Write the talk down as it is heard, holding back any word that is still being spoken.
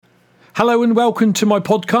Hello and welcome to my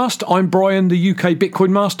podcast. I'm Brian, the UK Bitcoin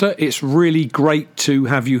Master. It's really great to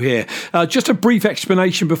have you here. Just a brief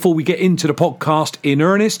explanation before we get into the podcast in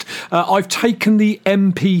earnest. I've taken the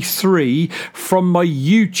MP3 from my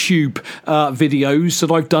YouTube videos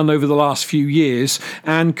that I've done over the last few years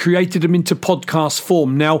and created them into podcast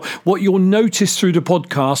form. Now, what you'll notice through the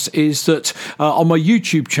podcast is that on my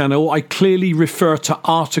YouTube channel, I clearly refer to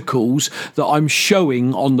articles that I'm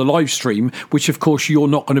showing on the live stream, which of course you're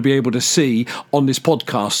not going to be able to see on this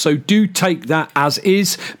podcast. So do take that as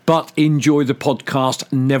is, but enjoy the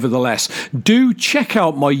podcast nevertheless. Do check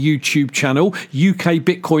out my YouTube channel,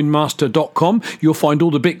 ukbitcoinmaster.com. You'll find all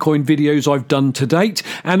the Bitcoin videos I've done to date.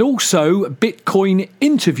 And also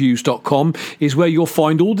bitcoininterviews.com is where you'll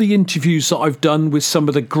find all the interviews that I've done with some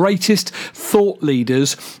of the greatest thought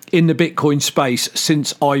leaders in the Bitcoin space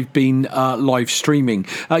since I've been live streaming.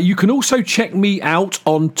 You can also check me out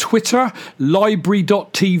on Twitter,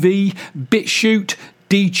 library.tv, BitChute,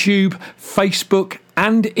 DTube, Facebook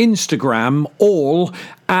and Instagram, all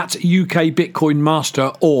at UK Bitcoin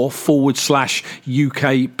Master or / UK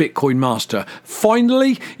Bitcoin Master.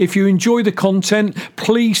 Finally, if you enjoy the content,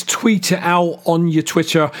 please tweet it out on your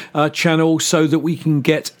Twitter channel so that we can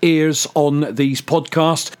get ears on these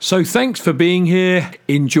podcasts. So thanks for being here.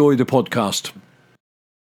 Enjoy the podcast.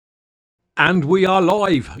 And we are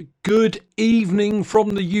live. Good evening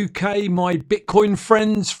from the UK, my Bitcoin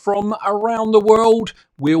friends from around the world.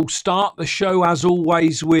 We'll start the show as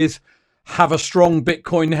always with have a strong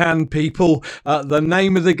Bitcoin hand, people. The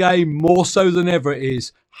name of the game, more so than ever,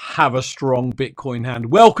 is have a strong Bitcoin hand.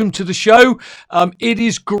 Welcome to the show. It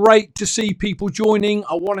is great to see people joining.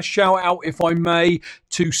 I want to shout out, if I may,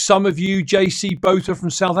 to some of you. JC Botha from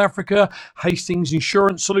South Africa, Hastings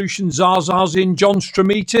Insurance Solutions, Zaza's in, John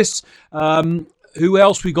Stramitis. Who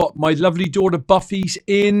else? We got my lovely daughter Buffy's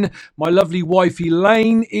in. My lovely wife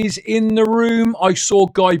Elaine is in the room. I saw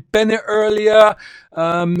Guy Bennett earlier.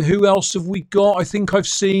 Who else have we got? I think I've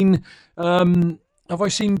seen... have I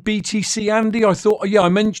seen BTC Andy? I thought, I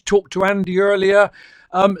meant to talk to Andy earlier.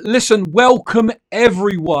 Listen, welcome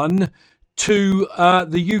everyone to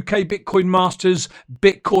the UK Bitcoin Masters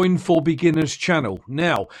Bitcoin for Beginners channel.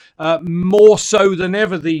 Now, more so than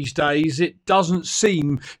ever these days, it doesn't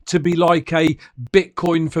seem to be like a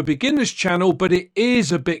Bitcoin for Beginners channel, but it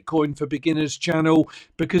is a Bitcoin for Beginners channel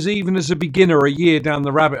because even as a beginner a year down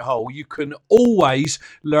the rabbit hole, you can always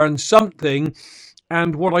learn something.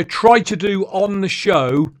 And what I try to do on the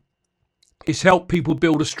show is help people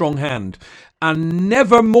build a strong hand. And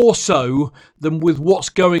never more so than with what's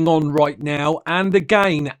going on right now. And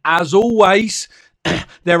again, as always,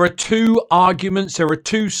 there are two arguments. There are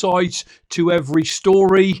two sides to every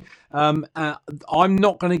story. I'm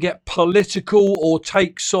not going to get political or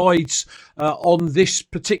take sides on this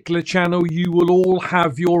particular channel. You will all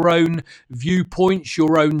have your own viewpoints,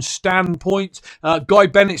 your own standpoint. Guy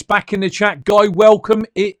Bennett's back in the chat. Guy, welcome.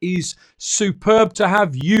 It is superb to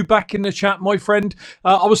have you back in the chat, my friend.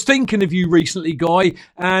 I was thinking of you recently, Guy,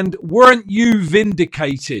 and weren't you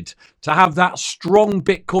vindicated to have that strong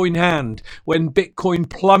Bitcoin hand when Bitcoin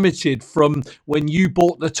plummeted from when you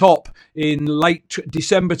bought the top in late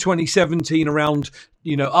December 2017 around,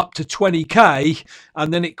 up to 20k,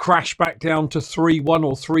 and then it crashed back down to 3.1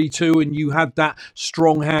 or 3.2, and you had that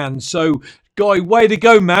strong hand. So Guy, way to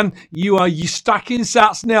go, man. You stacking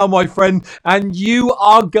sats now, my friend, and you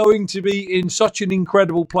are going to be in such an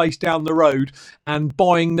incredible place down the road and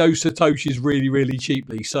buying those Satoshis really, really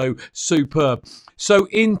cheaply. So superb. So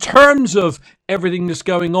in terms of everything that's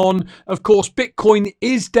going on, of course, Bitcoin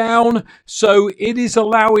is down. So it is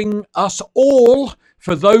allowing us all,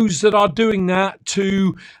 for those that are doing that,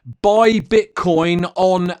 to buy Bitcoin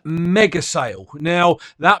on mega sale. Now,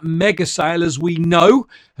 that mega sale, as we know,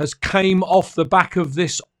 has came off the back of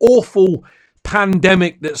this awful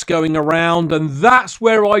pandemic that's going around. And that's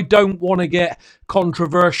where I don't want to get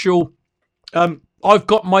controversial. I've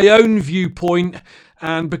got my own viewpoint.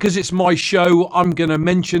 And because it's my show, I'm going to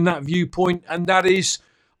mention that viewpoint. And that is,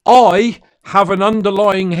 I have an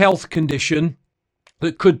underlying health condition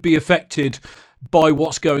that could be affected by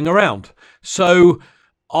what's going around. So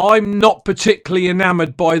I'm not particularly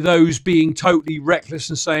enamored by those being totally reckless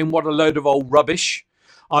and saying what a load of old rubbish.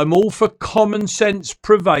 I'm all for common sense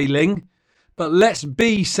prevailing, but let's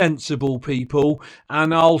be sensible, people.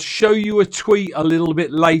 And I'll show you a tweet a little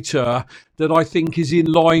bit later that I think is in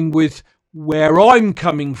line with where I'm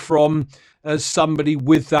coming from as somebody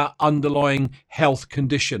with that underlying health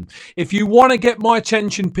condition. If you want to get my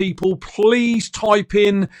attention, people, please type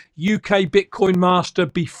in UK Bitcoin Master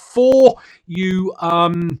before you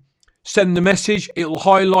send the message. It'll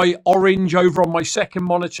highlight orange over on my second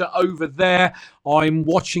monitor over there. I'm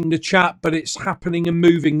watching the chat, but it's happening and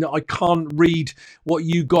moving that I can't read what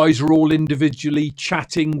you guys are all individually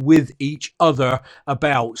chatting with each other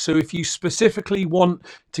about. So if you specifically want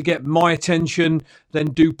to get my attention, then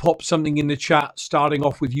do pop something in the chat, starting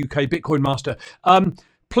off with UK Bitcoin Master.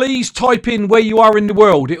 Please type in where you are in the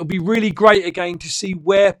world. It'll be really great again to see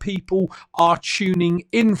where people are tuning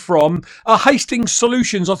in from. Hastings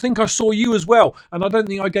Solutions, I think I saw you as well, and I don't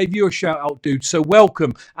think I gave you a shout out, dude. So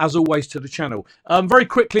welcome, as always, to the channel. Very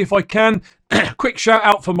quickly, if I can, quick shout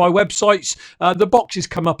out for my websites. The boxes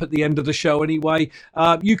come up at the end of the show anyway.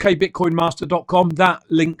 ukbitcoinmaster.com, that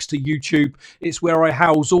links to YouTube. It's where I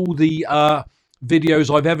house all the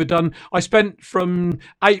videos I've ever done. I spent from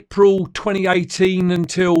April 2018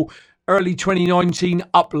 until early 2019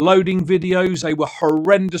 uploading videos. They were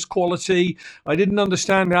horrendous quality. I didn't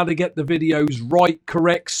understand how to get the videos right,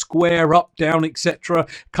 correct, square, up, down, etc.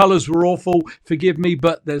 Colors were awful, forgive me,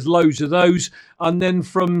 but there's loads of those. And then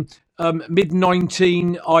from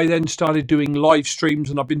mid-19, I then started doing live streams,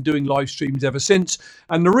 and I've been doing live streams ever since.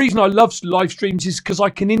 And the reason I love live streams is because I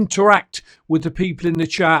can interact with the people in the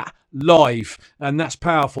chat live, and that's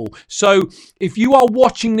powerful. So if you are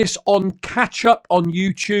watching this on catch up on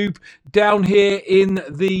YouTube, down here in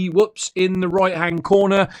the right hand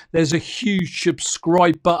corner, there's a huge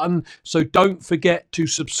subscribe button. So don't forget to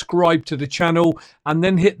subscribe to the channel and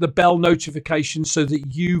then hit the bell notification so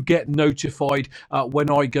that you get notified when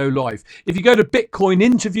I go live. If you go to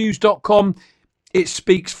bitcoininterviews.com, it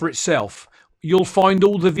speaks for itself. You'll find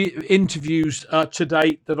all the interviews to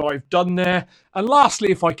date that I've done there. And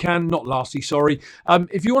lastly, if you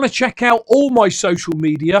want to check out all my social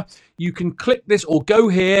media, you can click this or go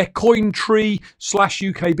here,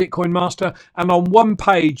 Cointree/UK Bitcoin Master. And on one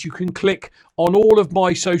page, you can click on all of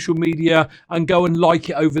my social media and go and like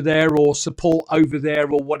it over there or support over there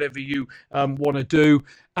or whatever you want to do.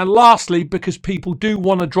 And lastly, because people do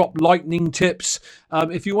want to drop lightning tips,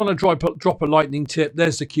 if you want to drop a lightning tip,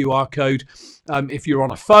 there's the QR code. If you're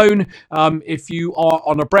on a phone, if you are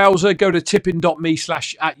on a browser, go to tippin.me/@UK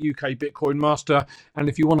Bitcoin Master. And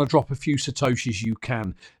if you want to drop a few Satoshis, you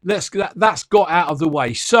can. That's got out of the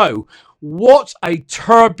way. So what a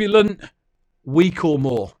turbulent week or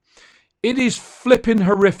more. It is flipping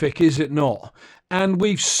horrific, is it not? And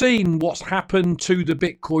we've seen what's happened to the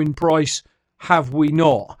Bitcoin price, have we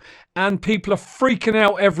not? And people are freaking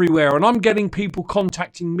out everywhere. And I'm getting people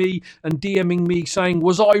contacting me and DMing me saying,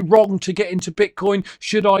 was I wrong to get into Bitcoin?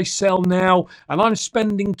 Should I sell now? And I'm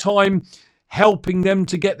spending time helping them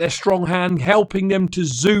to get their strong hand, helping them to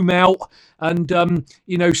zoom out and,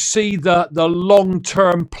 see the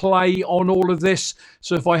long-term play on all of this.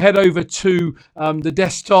 So if I head over to the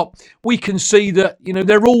desktop, we can see that,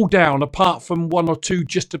 they're all down apart from one or two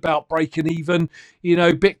just about breaking even.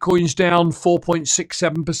 Bitcoin's down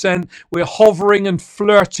 4.67%. We're hovering and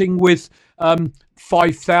flirting with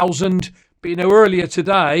 5,000. But, earlier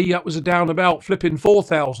today, that was down about flipping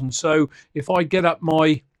 4,000. So if I get up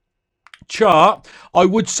my chart, I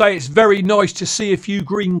would say it's very nice to see a few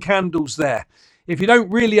green candles there. If you don't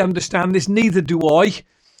really understand this, neither do I,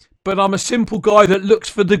 but I'm a simple guy that looks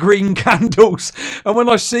for the green candles. And when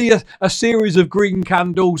I see a series of green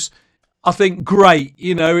candles, I think, great,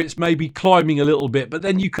 it's maybe climbing a little bit, but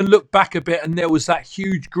then you can look back a bit and there was that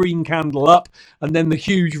huge green candle up and then the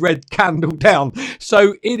huge red candle down.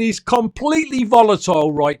 So it is completely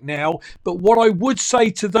volatile right now. But what I would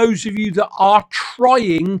say to those of you that are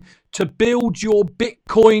trying to build your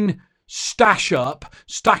Bitcoin stash up,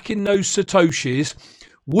 stacking those Satoshis,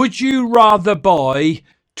 would you rather buy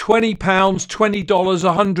 £20, $20, £100,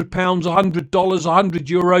 $100,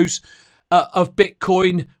 €100 of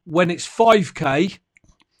Bitcoin when it's 5k,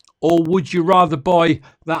 or would you rather buy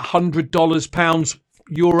that $100, pounds,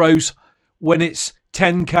 euros when it's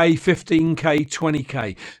 10k, 15k,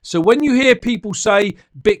 20k? So when you hear people say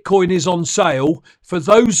Bitcoin is on sale, for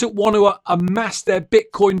those that want to amass their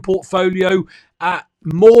Bitcoin portfolio at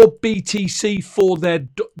more BTC for their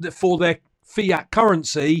fiat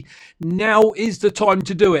currency, now is the time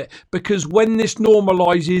to do it, because when this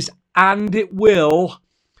normalizes, and it will,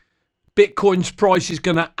 Bitcoin's price is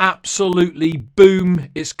going to absolutely boom.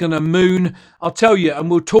 It's going to moon. I'll tell you,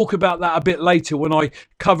 and we'll talk about that a bit later when I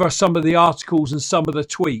cover some of the articles and some of the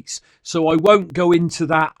tweets. So I won't go into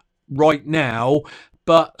that right now,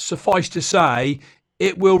 but suffice to say,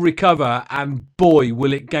 it will recover, and boy,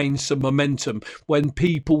 will it gain some momentum when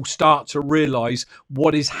people start to realize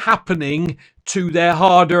what is happening to their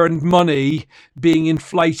hard-earned money being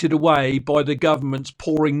inflated away by the governments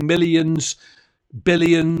pouring millions,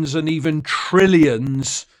 billions and even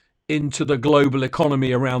trillions into the global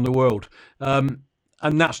economy around the world. And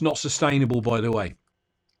that's not sustainable, by the way.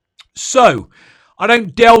 So I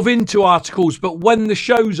don't delve into articles, but when the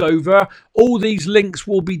show's over, all these links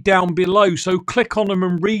will be down below. So click on them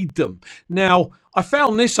and read them. Now, I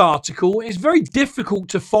found this article. It's very difficult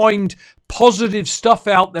to find positive stuff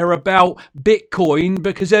out there about Bitcoin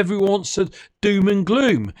because everyone wants to doom and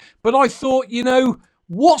gloom. But I thought,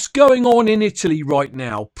 what's going on in Italy right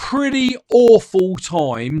now? Pretty awful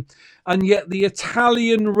time. And yet the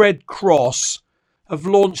Italian Red Cross have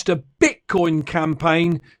launched a Bitcoin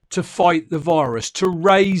campaign to fight the virus, to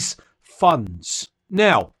raise funds.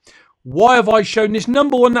 Now, why have I shown this?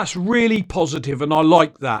 Number one, that's really positive, and I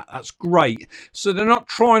like that. That's great. So they're not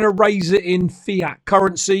trying to raise it in fiat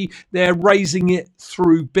currency. They're raising it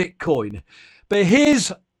through Bitcoin. But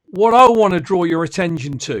here's what I want to draw your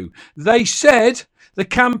attention to. They said the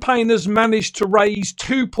campaign has managed to raise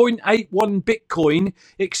 2.81 Bitcoin,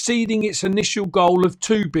 exceeding its initial goal of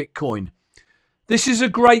 2 Bitcoin. This is a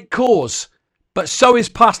great cause, but so is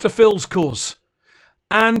Pastor Phil's cause.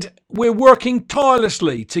 And we're working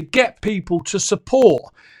tirelessly to get people to support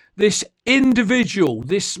this individual,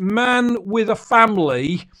 this man with a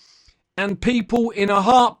family, and people in a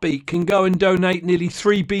heartbeat can go and donate nearly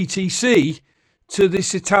 3 BTC to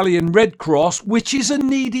this Italian Red Cross, which is a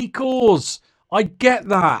needy cause. I get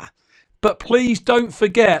that. But please don't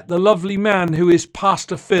forget the lovely man who is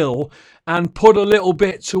Pastor Phil and put a little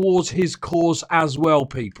bit towards his cause as well,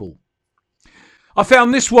 people. I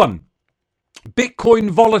found this one.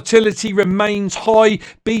 Bitcoin volatility remains high.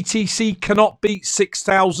 BTC cannot beat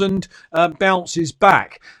 6,000, bounces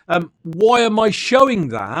back. Why am I showing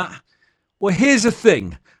that? Well, here's the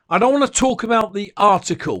thing. I don't want to talk about the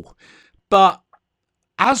article, but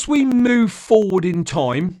as we move forward in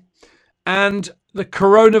time and the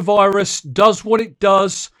coronavirus does what it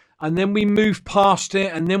does, and then we move past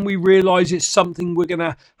it, and then we realise it's something we're going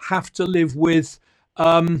to have to live with,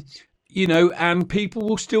 and people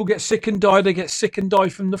will still get sick and die. They get sick and die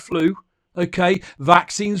from the flu. Okay,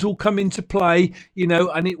 vaccines will come into play,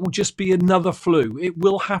 and it will just be another flu. It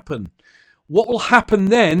will happen. What will happen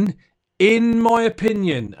then, in my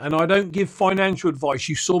opinion, and I don't give financial advice,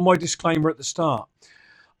 you saw my disclaimer at the start,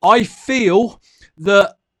 I feel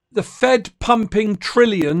that the Fed pumping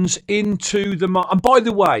trillions into the market. And by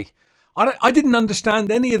the way, I didn't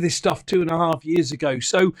understand any of this stuff 2.5 years ago.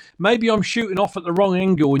 So maybe I'm shooting off at the wrong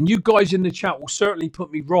angle, and you guys in the chat will certainly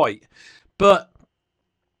put me right. But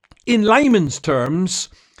in layman's terms,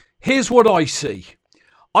 here's what I see.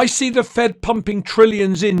 I see the Fed pumping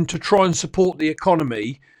trillions in to try and support the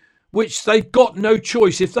economy, which they've got no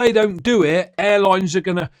choice. If they don't do it, airlines are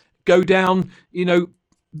going to go down,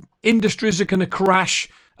 industries are going to crash.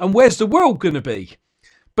 And where's the world going to be?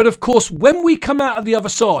 But of course, when we come out of the other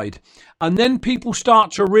side and then people start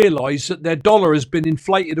to realise that their dollar has been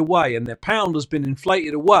inflated away and their pound has been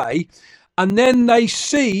inflated away, and then they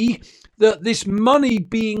see that this money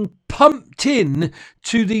being pumped in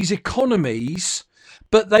to these economies,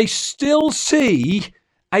 but they still see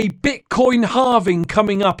a Bitcoin halving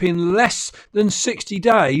coming up in less than 60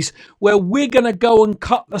 days, where we're going to go and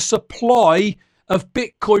cut the supply of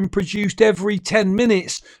Bitcoin produced every 10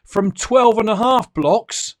 minutes from 12.5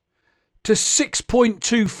 blocks to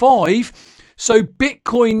 6.25. So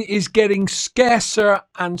Bitcoin is getting scarcer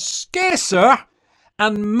and scarcer,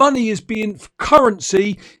 and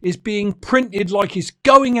currency is being printed like it's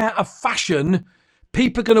going out of fashion.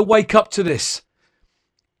 People are going to wake up to this.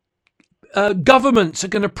 Governments are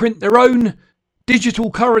going to print their own digital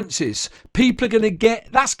currencies. People are going to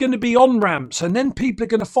that's going to be on-ramps, and then people are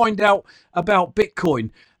going to find out about Bitcoin.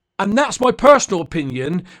 And that's my personal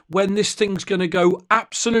opinion, when this thing's going to go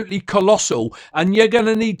absolutely colossal, and you're going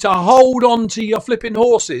to need to hold on to your flipping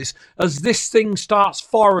horses as this thing starts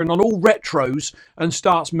firing on all retros and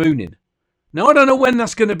starts mooning. Now, I don't know when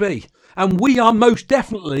that's going to be, and we are most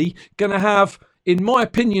definitely going to have, in my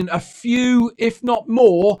opinion, a few, if not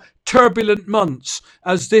more, turbulent months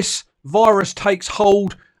as this virus takes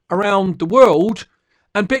hold around the world,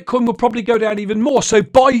 and Bitcoin will probably go down even more. So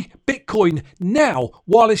buy Bitcoin now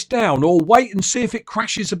while it's down, or wait and see if it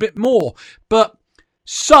crashes a bit more. But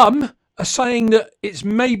some are saying that it's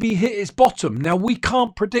maybe hit its bottom. Now, we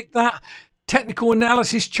can't predict that. Technical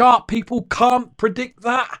analysis chart people can't predict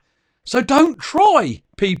that. So don't try,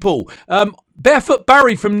 people. Barefoot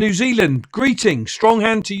Barry from New Zealand, greetings. Strong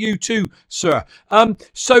hand to you too, sir.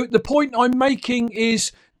 So the point I'm making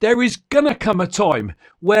is, there is going to come a time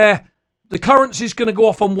where the currency is going to go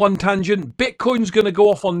off on one tangent, Bitcoin's going to go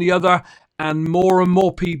off on the other, and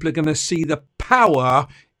more people are going to see the power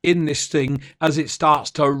in this thing as it starts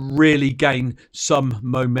to really gain some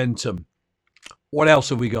momentum. What else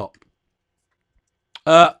have we got?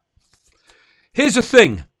 Here's the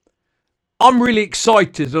thing. I'm really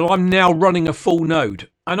excited that I'm now running a full node.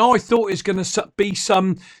 And I thought it was going to be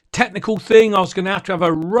some technical thing. I was going to have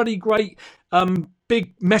a really great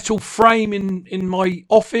big metal frame in my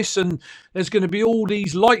office. And there's going to be all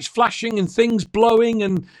these lights flashing and things blowing.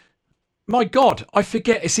 And my God, I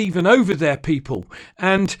forget it's even over there, people.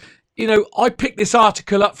 And you know, I picked this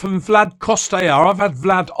article up from Vlad Kostyar. I've had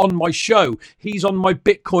Vlad on my show. He's on my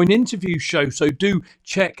Bitcoin interview show, so do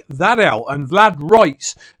check that out. And Vlad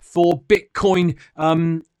writes for Bitcoin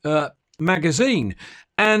magazine.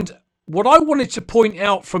 And what I wanted to point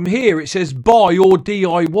out from here, it says buy or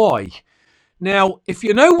DIY. Now, if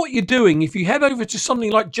you know what you're doing, if you head over to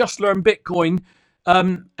something like Just Learn Bitcoin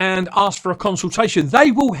and ask for a consultation,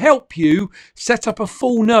 they will help you set up a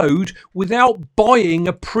full node without buying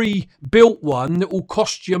a pre-built one that will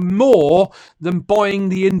cost you more than buying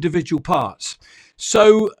the individual parts.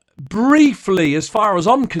 So briefly, as far as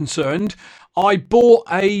I'm concerned, I bought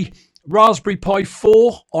a Raspberry Pi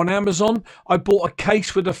 4 on Amazon. I bought a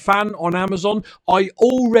case with a fan on Amazon. I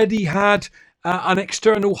already had an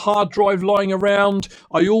external hard drive lying around.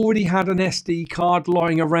 I already had an SD card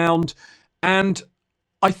lying around. And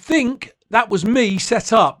I think that was me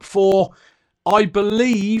set up for, I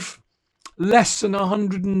believe, less than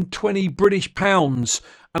 120 British pounds.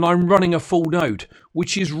 And I'm running a full node,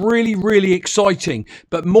 which is really, really exciting.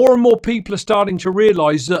 But more and more people are starting to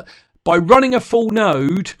realise that by running a full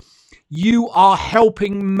node, you are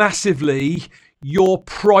helping massively your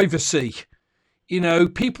privacy. You know,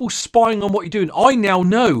 people spying on what you're doing. I now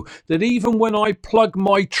know that even when I plug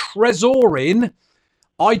my Trezor in,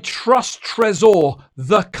 I trust Trezor,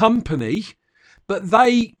 the company, but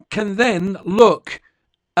they can then look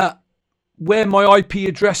at where my IP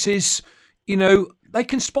address is. You know, they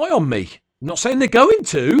can spy on me. I'm not saying they're going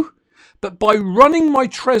to, but by running my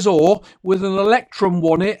Trezor with an Electrum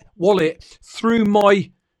wallet through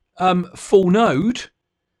my full node,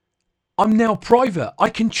 I'm now private. I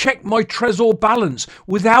can check my Trezor balance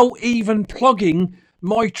without even plugging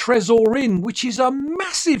my Trezor in, which is a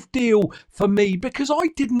massive deal for me because I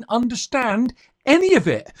didn't understand any of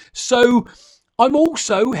it. So I'm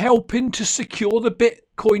also helping to secure the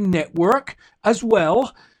Bitcoin network as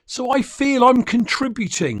well. So I feel I'm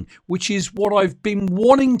contributing, which is what I've been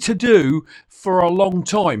wanting to do for a long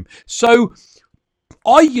time. So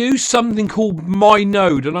I use something called My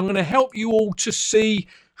Node, and I'm going to help you all to see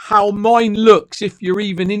how mine looks. If you're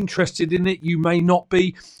even interested in it, you may not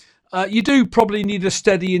be. You do probably need a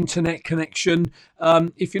steady internet connection.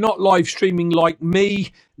 If you're not live streaming like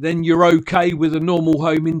me, then you're okay with a normal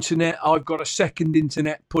home internet. I've got a second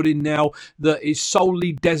internet put in now that is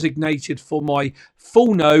solely designated for my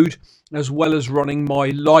full node, as well as running my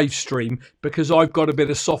live stream, because I've got a bit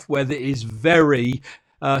of software that is very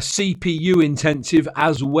CPU intensive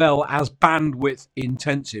as well as bandwidth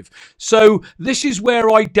intensive. So this is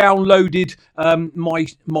where I downloaded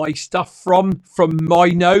my stuff from My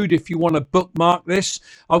Node. If you want to bookmark this,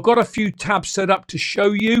 I've got a few tabs set up to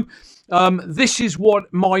show you. This is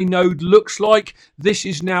what My Node looks like. This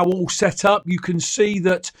is now all set up. You can see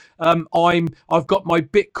that I've got my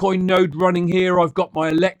Bitcoin node running here. I've got my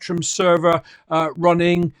Electrum server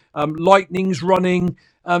running. Lightning's running.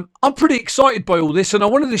 I'm pretty excited by all this, and I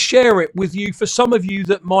wanted to share it with you for some of you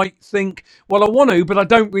that might think, well, I want to, but I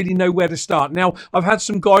don't really know where to start. Now, I've had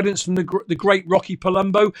some guidance from the great Rocky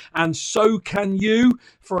Palumbo, and so can you.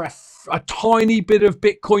 For a tiny bit of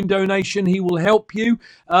Bitcoin donation, he will help you.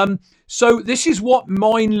 So this is what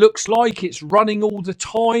mine looks like. It's running all the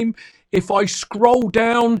time. If I scroll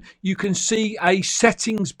down, you can see a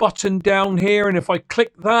settings button down here, and if I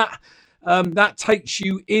click that, that takes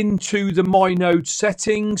you into the My Node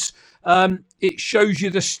settings. It shows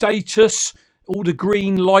you the status, all the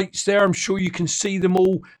green lights there. I'm sure you can see them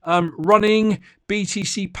all running.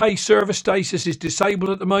 BTC Pay server status is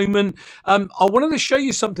disabled at the moment. I wanted to show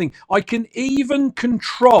you something. I can even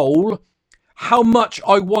control how much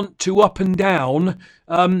I want to up and down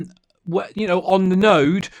on the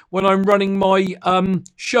node when I'm running my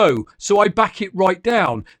show. So I back it right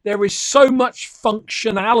down. There is so much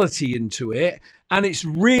functionality into it, and it's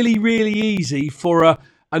really, really easy for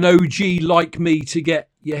an OG like me to get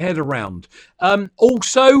your head around.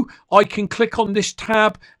 Also, I can click on this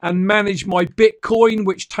tab and manage my Bitcoin,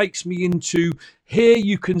 which takes me into here.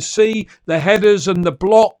 You can see the headers and the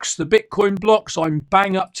blocks, the Bitcoin blocks. I'm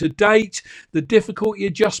bang up to date. The difficulty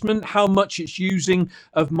adjustment, how much it's using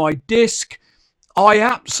of my disk. I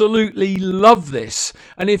absolutely love this.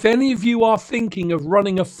 And if any of you are thinking of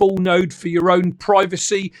running a full node for your own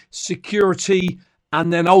privacy, security,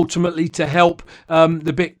 and then ultimately to help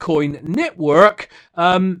the Bitcoin network.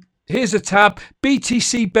 Here's a tab.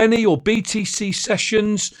 BTC Benny or BTC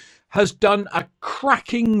Sessions has done a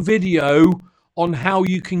cracking video on how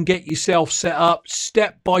you can get yourself set up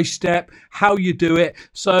step by step, how you do it.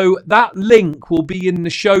 So that link will be in the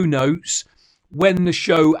show notes when the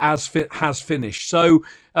show has finished. So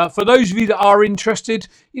for those of you that are interested,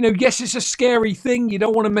 yes, it's a scary thing. You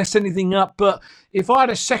don't want to mess anything up. But if I had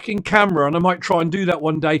a second camera, and I might try and do that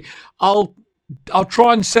one day, I'll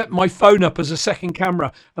try and set my phone up as a second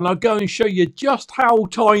camera, and I'll go and show you just how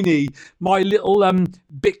tiny my little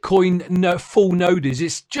Bitcoin full node is.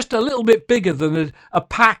 It's just a little bit bigger than a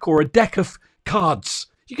pack or a deck of cards.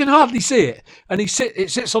 You can hardly see it, and it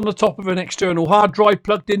sits on the top of an external hard drive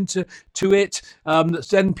plugged into it. That's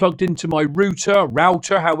then plugged into my router,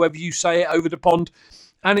 however you say it, over the pond,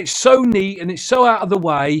 and it's so neat and it's so out of the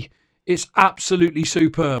way. It's absolutely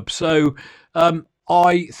superb. So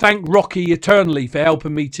I thank Rocky eternally for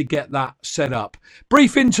helping me to get that set up.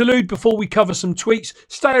 Brief interlude before we cover some tweets.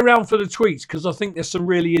 Stay around for the tweets because I think there's some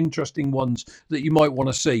really interesting ones that you might want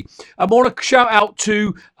to see. I want to shout out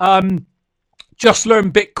to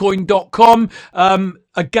JustLearnBitcoin.com.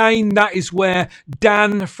 Again, that is where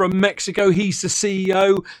Dan from Mexico, he's the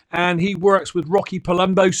CEO, and he works with Rocky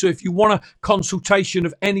Palumbo. So if you want a consultation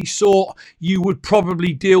of any sort, you would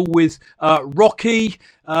probably deal with Rocky.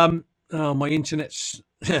 Oh, my internet's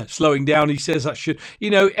slowing down. He says that should,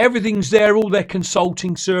 everything's there, all their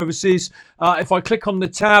consulting services. If I click on the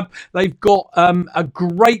tab, they've got a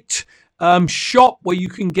great shop where you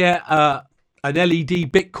can get an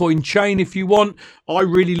LED Bitcoin chain if you want. I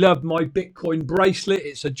really love my Bitcoin bracelet.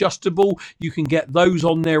 It's adjustable. You can get those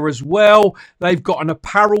on there as well. They've got an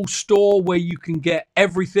apparel store where you can get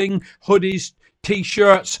everything, hoodies,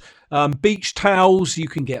 t-shirts, beach towels. You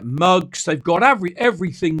can get mugs. They've got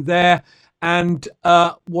everything there. And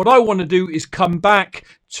what I want to do is come back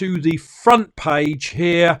to the front page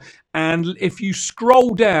here. And if you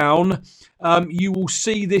scroll down, you will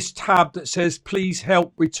see this tab that says, please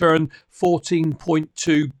help return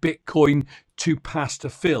 14.2 Bitcoin to Pastor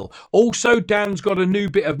Phil. Also, Dan's got a new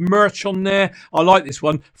bit of merch on there. I like this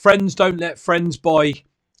one. Friends don't let friends buy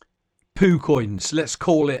poo coins, let's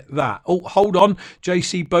call it that. Oh, hold on,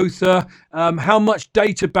 JC Botha. How much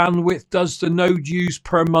data bandwidth does the node use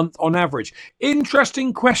per month on average?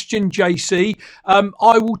 Interesting question, JC.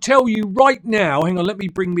 I will tell you right now. Hang on, let me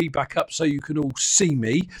bring me back up so you can all see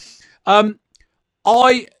me.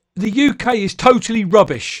 The UK is totally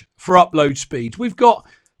rubbish for upload speeds. We've got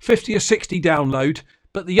 50 or 60 download,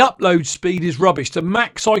 but the upload speed is rubbish. The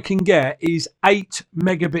max I can get is 8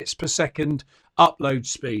 megabits per second upload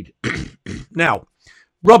speed. Now,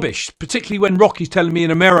 rubbish, particularly when Rocky's telling me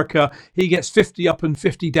in America he gets 50 up and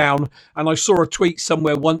 50 down. And I saw a tweet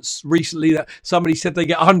somewhere once recently that somebody said they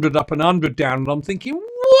get 100 up and 100 down. And I'm thinking,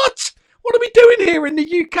 what? What are we doing here in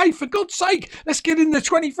the UK? For God's sake, let's get in the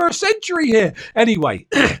 21st century here. Anyway,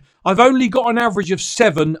 I've only got an average of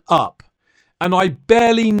 7 up. And I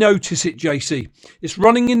barely notice it, JC. It's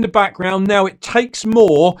running in the background. Now it takes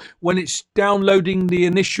more when it's downloading the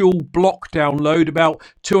initial block download, about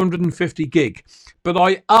 250 gig. But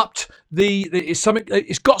I upped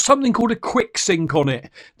it's got something called a quick sync on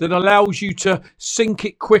it that allows you to sync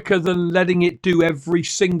it quicker than letting it do every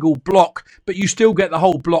single block, but you still get the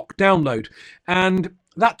whole block download. And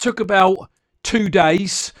that took about 2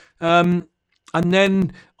 days. And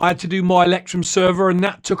then I had to do my Electrum server, and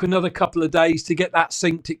that took another couple of days to get that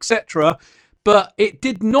synced, etc. But it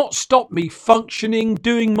did not stop me functioning,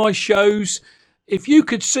 doing my shows. If you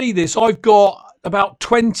could see this, I've got about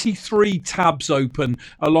 23 tabs open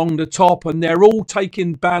along the top, and they're all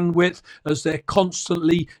taking bandwidth as they're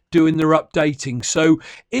constantly doing their updating. So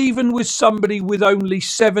even with somebody with only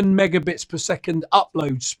 7 megabits per second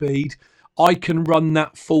upload speed, I can run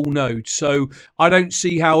that full node. So I don't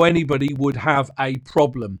see how anybody would have a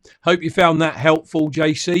problem. Hope you found that helpful,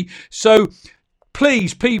 JC. So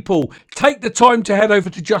please, people, take the time to head over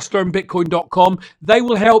to JustLearnBitcoin.com. They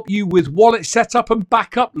will help you with wallet setup and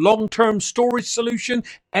backup, long-term storage solution,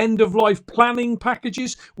 end-of-life planning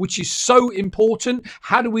packages, which is so important.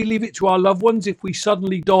 How do we leave it to our loved ones if we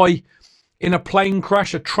suddenly die in a plane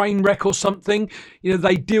crash, a train wreck or something?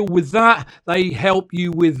 They deal with that. They help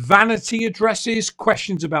you with vanity addresses,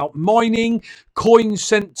 questions about mining, coins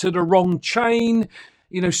sent to the wrong chain.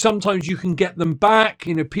 sometimes you can get them back.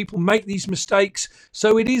 People make these mistakes.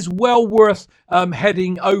 So it is well worth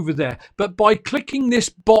heading over there. But by clicking this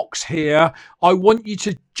box here, I want you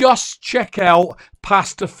to just check out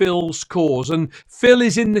Pastor Phil's cause. And Phil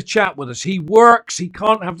is in the chat with us. He works. He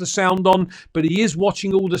can't have the sound on, but he is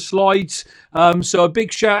watching all the slides. So a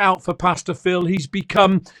big shout out for Pastor Phil. He's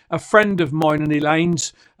become a friend of mine and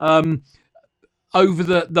Elaine's. Over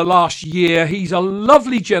the last year. He's a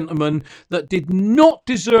lovely gentleman that did not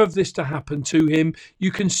deserve this to happen to him.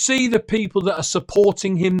 You can see the people that are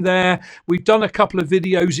supporting him there. We've done a couple of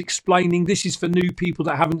videos explaining, this is for new people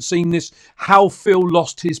that haven't seen this, how Phil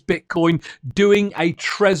lost his Bitcoin doing a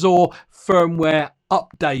Trezor firmware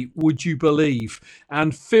update, would you believe?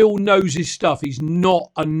 And Phil knows his stuff. He's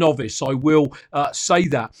not a novice, I will say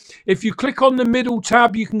that. If you click on the middle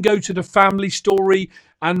tab, you can go to the family story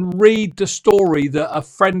and read the story that a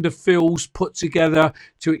friend of Phil's put together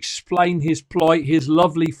to explain his plight, his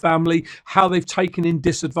lovely family, how they've taken in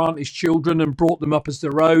disadvantaged children and brought them up as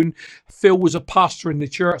their own. Phil was a pastor in the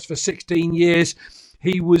church for 16 years.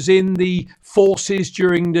 He was in the forces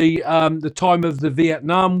during the time of the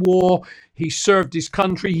Vietnam War. He served his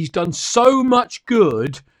country. He's done so much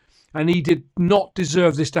good, and he did not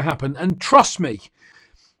deserve this to happen. And trust me,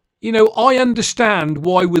 I understand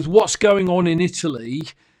why, with what's going on in Italy,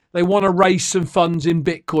 they want to raise some funds in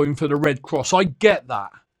Bitcoin for the Red Cross. I get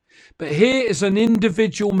that. But here is an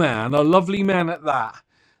individual man, a lovely man at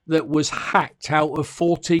that was hacked out of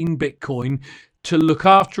 14 Bitcoin to look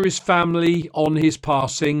after his family on his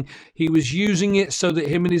passing. He was using it so that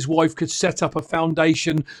him and his wife could set up a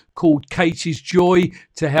foundation called Katie's Joy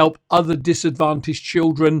to help other disadvantaged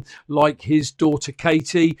children like his daughter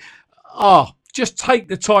Katie. Just take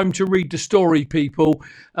the time to read the story, people.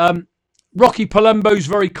 Rocky Palembo's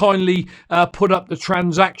very kindly put up the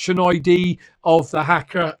transaction ID of the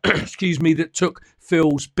hacker, that took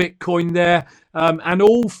Phil's Bitcoin there. And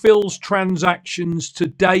all Phil's transactions to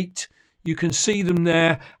date, you can see them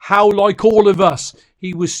there. How, like all of us,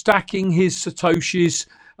 he was stacking his Satoshis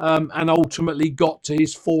and ultimately got to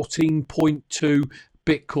his 14.2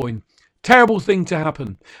 Bitcoin. Terrible thing to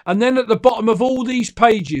happen. And then at the bottom of all these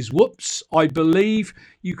pages, I believe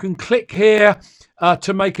you can click here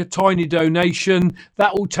to make a tiny donation.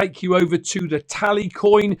 That will take you over to the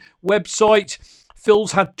Tallycoin website.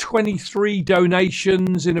 Phil's had 23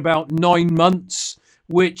 donations in about 9 months,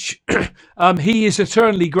 which he is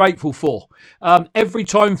eternally grateful for. Every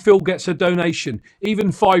time Phil gets a donation,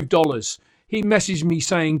 even $5, he messaged me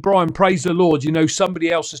saying, Brian, praise the Lord,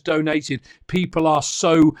 somebody else has donated. People are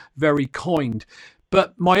so very kind.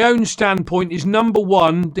 But my own standpoint is, number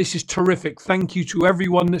one, this is terrific. Thank you to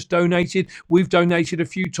everyone that's donated. We've donated a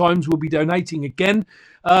few times. We'll be donating again.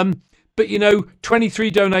 But,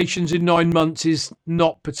 23 donations in 9 months is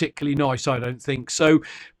not particularly nice, I don't think. So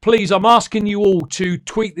please, I'm asking you all to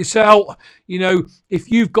tweet this out.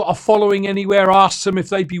 If you've got a following anywhere, ask them if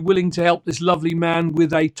they'd be willing to help this lovely man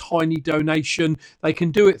with a tiny donation. They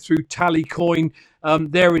can do it through Tallycoin.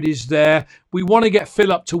 There it is there. We want to get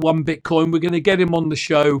Phil up to 1 Bitcoin. We're going to get him on the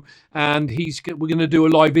show, and we're going to do a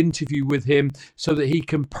live interview with him so that he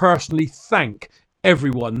can personally thank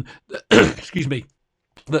everyone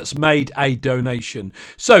that's made a donation.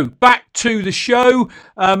 So back to the show.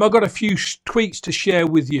 I've got a few tweets to share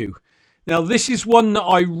with you. Now, this is one that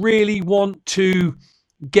I really want to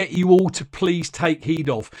get you all to please take heed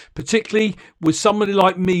of, particularly with somebody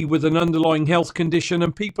like me with an underlying health condition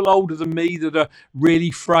and people older than me that are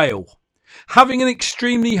really frail. Having an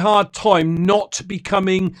extremely hard time not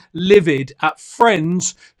becoming livid at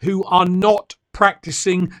friends who are not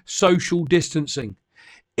practicing social distancing.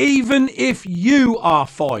 Even if you are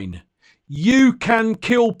fine, you can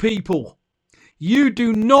kill people. You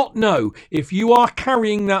do not know if you are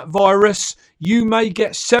carrying that virus. You may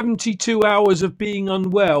get 72 hours of being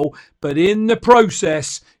unwell, but in the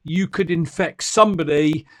process, you could infect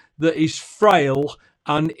somebody that is frail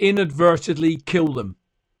and inadvertently kill them.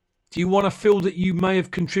 Do you want to feel that you may have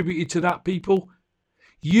contributed to that, people?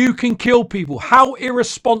 You can kill people. How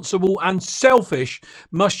irresponsible and selfish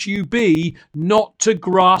must you be not to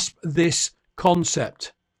grasp this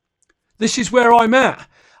concept? This is where I'm at.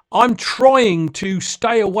 I'm trying to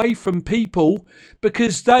stay away from people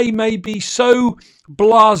because they may be so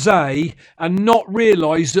blasé and not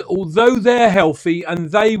realise that although they're healthy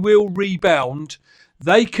and they will rebound,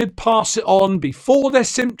 they could pass it on before their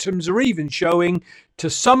symptoms are even showing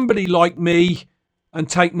to somebody like me and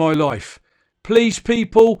take my life. Please,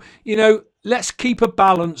 people, let's keep a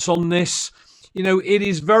balance on this. It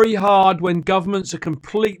is very hard when governments are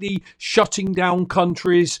completely shutting down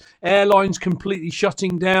countries, airlines completely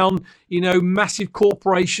shutting down, massive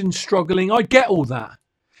corporations struggling. I get all that.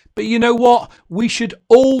 But you know what? We should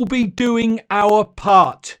all be doing our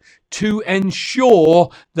part to ensure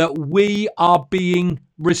that we are being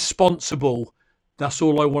responsible. That's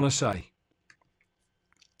all I want to say.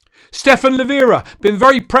 Stefan Levera, been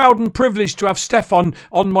very proud and privileged to have Stefan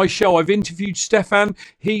on my show. I've interviewed Stefan.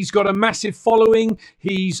 He's got a massive following.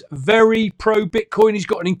 He's very pro Bitcoin. He's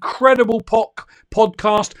got an incredible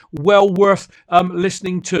podcast, well worth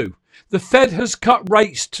listening to. The Fed has cut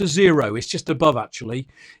rates to zero. It's just above, actually.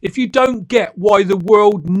 If you don't get why the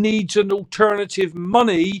world needs an alternative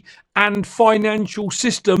money and financial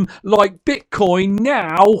system like Bitcoin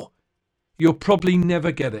now, you'll probably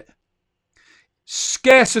never get it.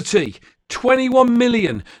 Scarcity, 21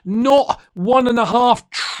 million, not 1.5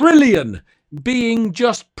 trillion being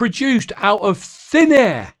just produced out of thin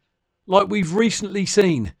air like we've recently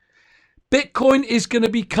seen. Bitcoin is going to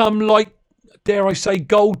become like, dare I say,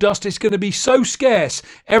 gold dust. It's going to be so scarce,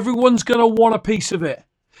 everyone's going to want a piece of it.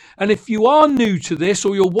 And if you are new to this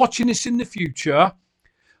or you're watching this in the future,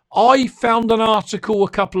 I found an article a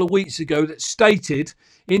couple of weeks ago that stated,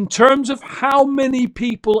 in terms of how many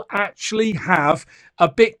people actually have a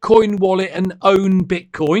Bitcoin wallet and own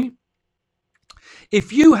Bitcoin,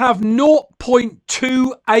 if you have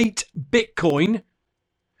 0.28 Bitcoin,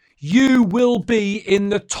 you will be in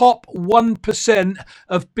the top 1%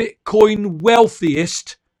 of Bitcoin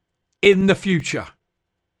wealthiest in the future.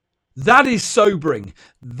 That is sobering.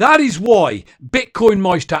 That is why Bitcoin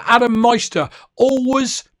Meister, Adam Meister,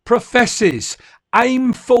 always professes,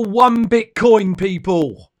 aim for 1 Bitcoin,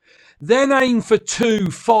 people. Then aim for 2,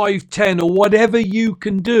 5, 10, or whatever you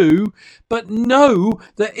can do. But know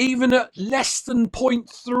that even at less than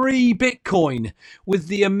 0.3 Bitcoin, with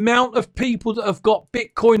the amount of people that have got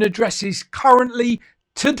Bitcoin addresses currently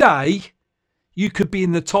today, you could be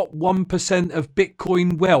in the top 1% of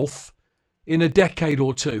Bitcoin wealth in a decade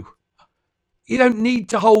or two. You don't need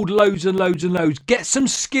to hold loads and loads and loads. Get some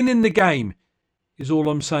skin in the game, is all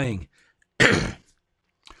I'm saying.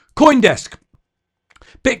 CoinDesk.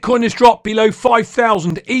 Bitcoin has dropped below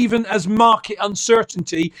 5,000 even as market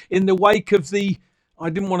uncertainty in the wake of the,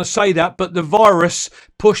 I didn't want to say that, but the virus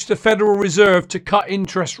pushed the Federal Reserve to cut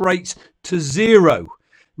interest rates to zero.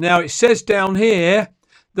 Now it says down here,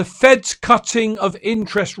 the Fed's cutting of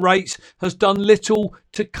interest rates has done little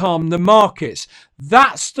to calm the markets.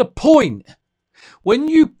 That's the point. When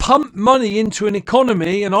you pump money into an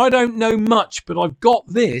economy, and I don't know much, but I've got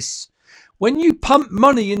this. When you pump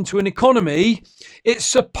money into an economy, it's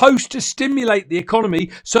supposed to stimulate the economy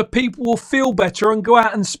so people will feel better and go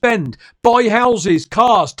out and spend, buy houses,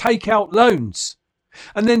 cars, take out loans.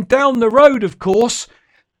 And then down the road, of course,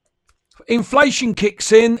 inflation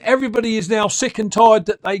kicks in. Everybody is now sick and tired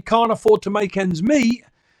that they can't afford to make ends meet.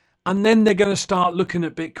 And then they're going to start looking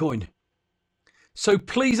at Bitcoin. So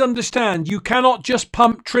please understand, you cannot just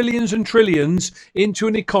pump trillions and trillions into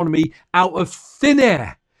an economy out of thin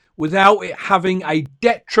air without it having a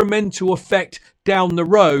detrimental effect down the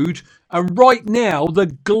road. And right now, the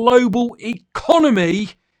global economy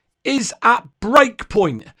is at break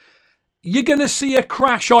point. You're going to see a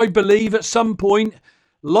crash, I believe, at some point,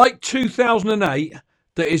 like 2008,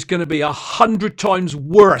 that is going to be 100 times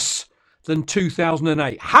worse than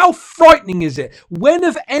 2008. How frightening is it? When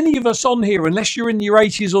have any of us on here, unless you're in your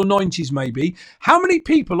 80s or 90s maybe, how many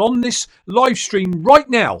people on this live stream right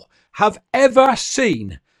now have ever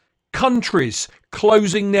seen countries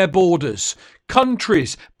closing their borders,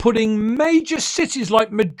 countries putting major cities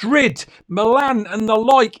like Madrid, Milan and the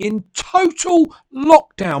like in total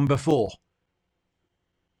lockdown before?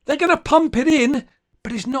 They're going to pump it in,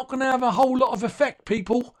 but it's not going to have a whole lot of effect,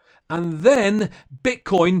 people. And then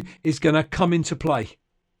Bitcoin is going to come into play.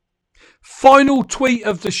 Final tweet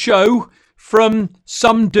of the show from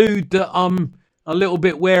some dude that I'm a little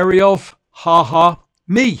bit wary of.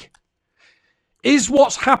 Me. Is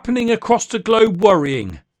what's happening across the globe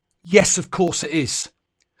worrying? Yes, of course it is.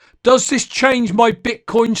 Does this change my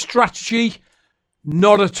Bitcoin strategy?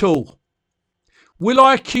 Not at all. Will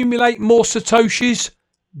I accumulate more Satoshis?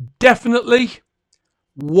 Definitely.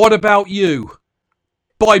 What about you?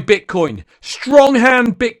 Buy Bitcoin. Strong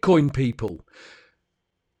hand Bitcoin, people.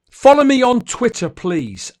 Follow me on Twitter,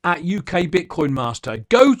 please, at UK Bitcoin Master.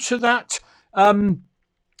 Go to that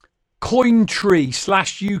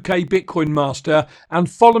Cointree/UK Bitcoin Master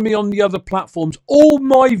and follow me on the other platforms. All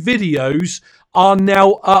my videos are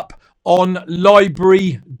now up on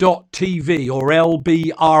library.tv or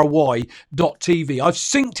lbry.tv. I've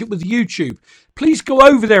synced it with YouTube. Please go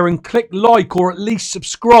over there and click like or at least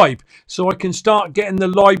subscribe so I can start getting the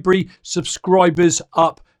library subscribers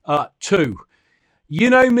up too. You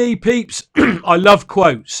know me, peeps. I love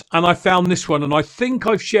quotes, and I found this one, and I think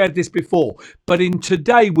I've shared this before. But in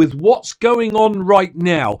today, with what's going on right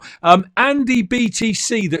now, Andy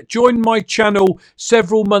BTC that joined my channel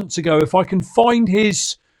several months ago. If I can find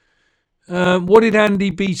his, what did Andy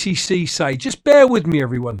BTC say? Just bear with me,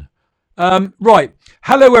 everyone. Right.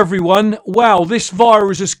 Hello, everyone. Wow, this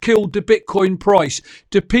virus has killed the Bitcoin price.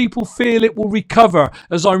 Do people feel it will recover?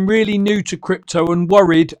 As I'm really new to crypto and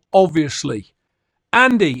worried, obviously.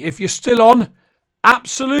 Andy, if you're still on,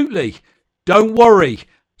 absolutely. Don't worry.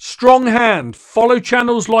 Strong hand. Follow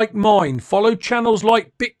channels like mine. Follow channels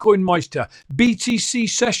like Bitcoin Meister, BTC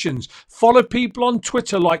Sessions. Follow people on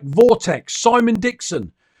Twitter like Vortex, Simon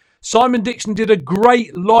Dixon. Simon Dixon did a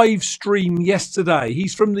great live stream yesterday.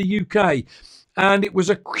 He's from the UK, and it was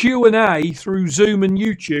a Q&A through Zoom and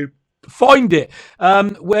YouTube. Find it,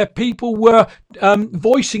 where people were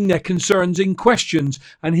voicing their concerns in questions,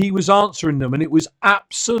 and he was answering them, and it was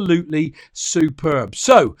absolutely superb.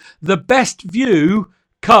 So the best view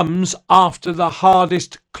comes after the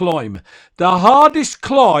hardest climb. The hardest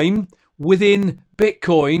climb within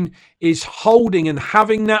Bitcoin is holding and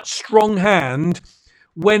having that strong hand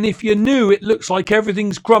when, if you're new, it looks like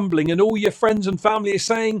everything's crumbling and all your friends and family are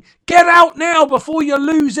saying, get out now before you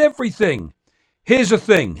lose everything. Here's the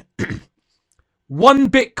thing. One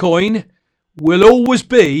Bitcoin will always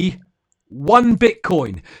be one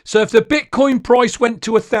Bitcoin. So if the Bitcoin price went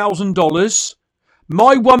to $1,000,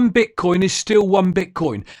 my one Bitcoin is still one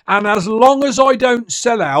Bitcoin. And as long as I don't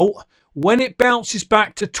sell out, when it bounces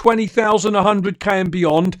back to 20,000, 100K and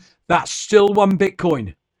beyond, that's still one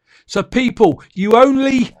Bitcoin. So people, you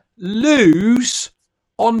only lose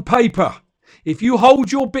on paper. If you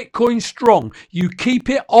hold your Bitcoin strong, you keep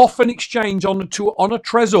it off an exchange on a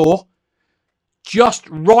Trezor, just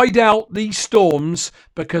ride out these storms,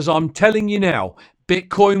 because I'm telling you now,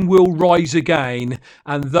 Bitcoin will rise again.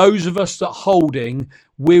 And those of us that holding,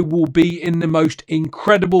 we will be in the most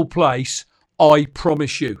incredible place, I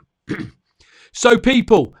promise you. So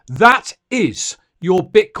people, that is your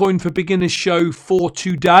Bitcoin for Beginners show for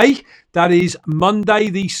today. That is Monday,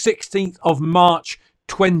 the 16th of March,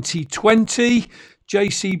 2020.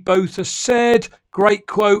 JC Botha said, great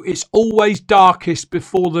quote, it's always darkest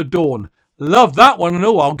before the dawn. Love that one. And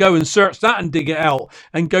I'll go and search that and dig it out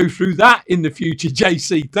and go through that in the future,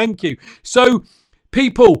 JC. Thank you. So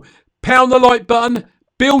people, pound the like button.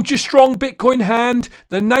 Build your strong Bitcoin hand.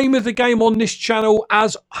 The name of the game on this channel,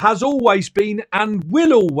 as has always been and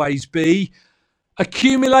will always be,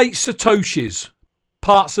 accumulate Satoshis,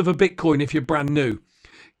 parts of a Bitcoin if you're brand new.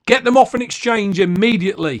 Get them off an exchange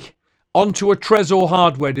immediately onto a Trezor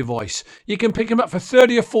hardware device. You can pick them up for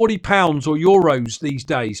 30 or 40 pounds or euros these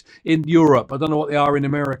days in Europe. I don't know what they are in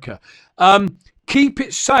America. Keep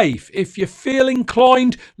it safe. If you feel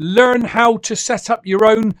inclined, learn how to set up your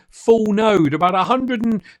own full node. About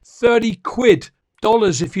 130 quid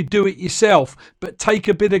dollars if you do it yourself, but take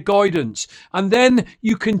a bit of guidance. And then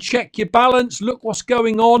you can check your balance, look what's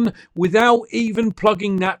going on without even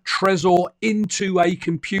plugging that Trezor into a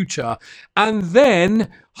computer. And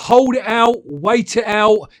then hold it out, wait it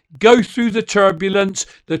out, go through the turbulence.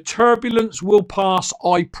 The turbulence will pass,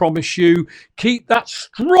 I promise you. Keep that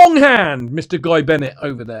strong hand, Mr. Guy Bennett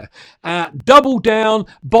over there. Double down,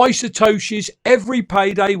 buy Satoshis every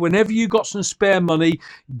payday whenever you got some spare money.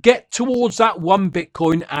 Get towards that one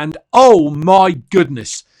Bitcoin, and oh my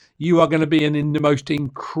goodness, you are going to be in the most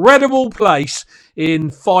incredible place in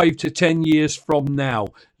 5 to 10 years from now.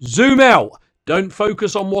 Zoom out. Don't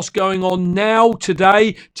focus on what's going on now,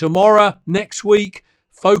 today, tomorrow, next week.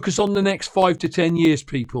 Focus on the next 5 to 10 years,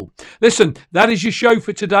 people. Listen, that is your show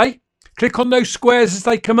for today. Click on those squares as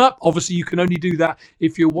they come up. Obviously, you can only do that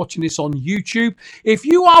if you're watching this on YouTube. If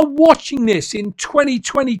you are watching this in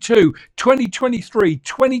 2022, 2023,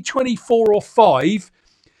 2024 or 5,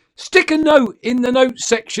 stick a note in the notes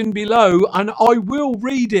section below and I will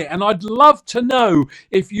read it. And I'd love to know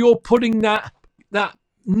if you're putting that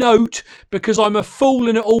note because I'm a fool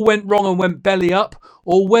and it all went wrong and went belly up,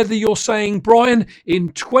 or whether you're saying, Brian, in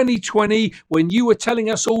 2020 when you were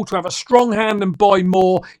telling us all to have a strong hand and buy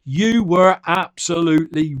more, you were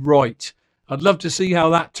absolutely right. I'd love to see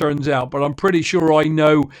how that turns out, but I'm pretty sure I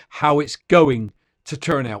know how it's going to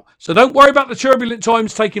turn out. So don't worry about the turbulent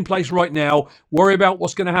times taking place right now. Worry about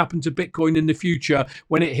what's going to happen to Bitcoin in the future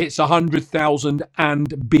when it hits 100,000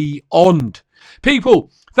 and beyond.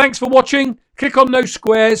 People, thanks for watching. Click on those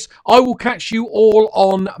squares. I will catch you all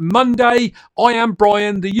on Monday. I am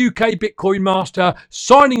Brian, the UK Bitcoin Master,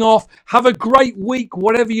 signing off. Have a great week,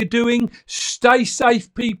 whatever you're doing. Stay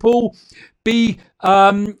safe, people. Be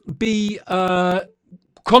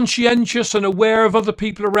conscientious and aware of other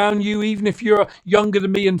people around you, even if you're younger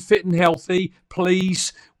than me and fit and healthy,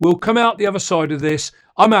 please. We'll come out the other side of this.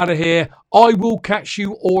 I'm out of here. I will catch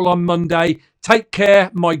you all on Monday. Take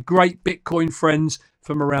care, my great Bitcoin friends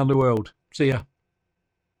from around the world. See ya.